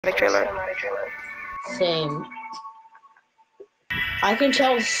trailer. Same. I can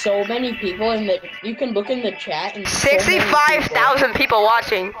tell so many people in the. You can look in the chat and 65,000 people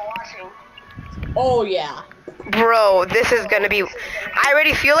watching. Oh yeah. Bro, this is gonna be. I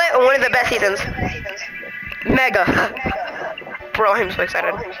already feel it in one of the best seasons. Mega. Bro, I'm so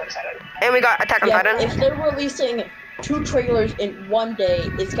excited. And we got Attack on Titan. If they're releasing 2 trailers in one day,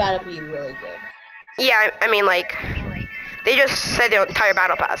 it's gotta be really good. Yeah, I mean, like, they just said the entire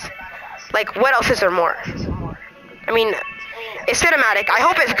battle pass. Like, what else is there more? I mean, it's cinematic. I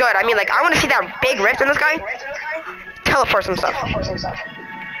hope it's good. I mean, like, I want to see that big rift in the sky. Teleport some stuff.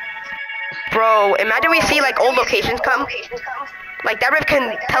 Bro, imagine we see, like, old locations come. Like, that rift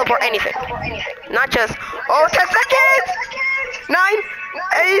can teleport anything. Not just, oh, 10 seconds! 9,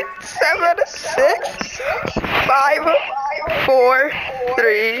 8, 7, 6, 5, 4,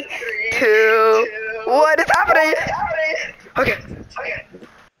 3, 2, what is happening? Okay.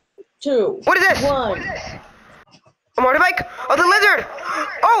 2. What is this? 1. A motorbike? Oh, the lizard!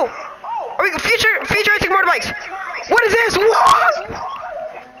 Oh! Are we futuristic motorbikes? What is this? What?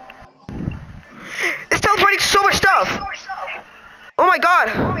 It's teleporting so much stuff! Oh my god!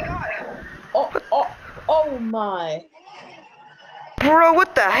 Oh my. Bro,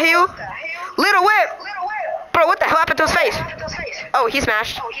 what the hell? Little Whip! Bro, what the hell happened to his face? Oh, he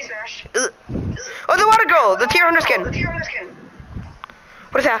smashed. Ugh. Oh, the water girl! The tier 100 skin!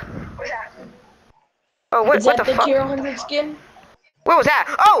 What is that? Oh, what the fuck? Is that the tier 100 skin? What was that?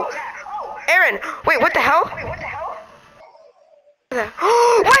 Oh! Aaron! Wait, what the hell?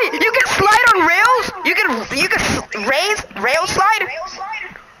 Wait, you can slide on rails? You can rail slide?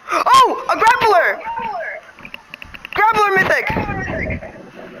 Oh, a grappler! Grappler mythic!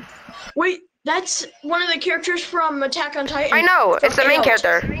 Wait, that's one of the characters from Attack on Titan. I know, it's the main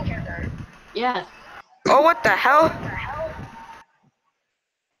character. Yeah. Oh, what the hell?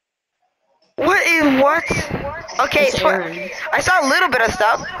 What is what? Okay, I saw a little bit of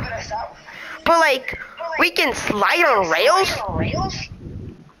stuff. But like, we can slide on rails?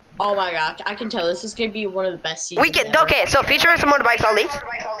 Oh my gosh, I can tell this is gonna be one of the best seasons. We can, okay, so futuristic motorbikes all leaked.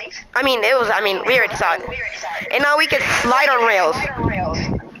 We already saw it. And now we can slide on rails.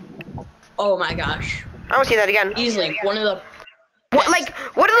 Oh my gosh. I don't see that again. Easily, one of the...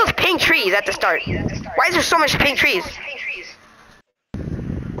 What are those pink trees at the start? Why is there so much pink trees?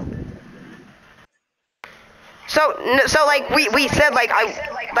 So like we said, like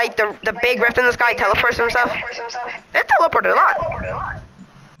the big rift in the sky teleports and stuff. It teleported a lot.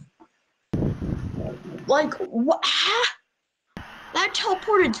 Like what? That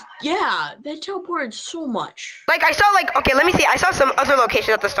teleported. Yeah, that teleported so much. Like I saw okay, let me see. I saw some other locations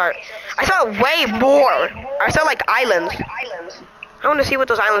at the start. I saw way more. I saw like islands. I want to see what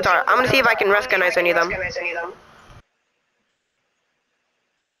those islands are. I'm gonna see if I can recognize any of them.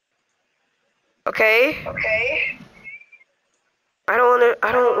 Okay. I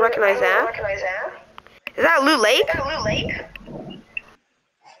don't recognize that. Is that Loot Lake?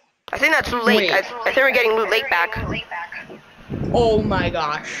 I think that's Loot Lake. I think we're getting Loot Lake back. Oh my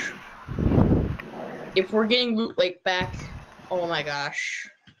gosh. If we're getting Loot Lake back, oh my gosh.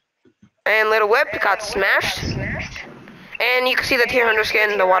 And Little Whip got smashed. And you can see the tier 100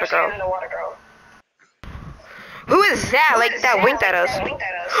 skin, the water girl. Who is that? Like that winked at us.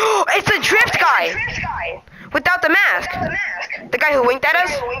 It's the drift guy! Without the mask. The guy who winked at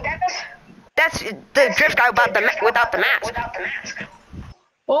us? That's the drift guy without the mask.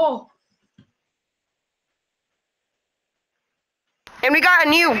 Oh. And we got a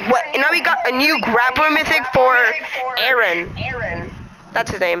new grappler mythic for Aaron.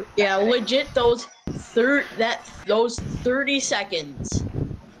 That's his name. Yeah, legit those 30 seconds.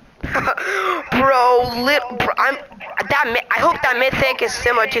 Bro, I hope that mythic is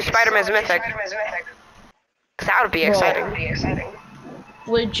similar to Spider-Man's mythic. Cause that would be exciting.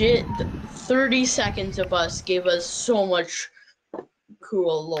 Legit, 30 seconds of us gave us so much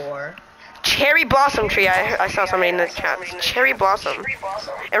cool lore. Cherry Blossom Tree, I saw somebody in the chat. Cherry Blossom.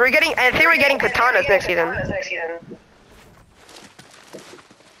 And I think we're getting katanas next season.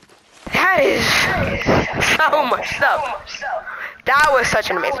 That is so much stuff. That was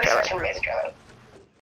such an amazing trailer.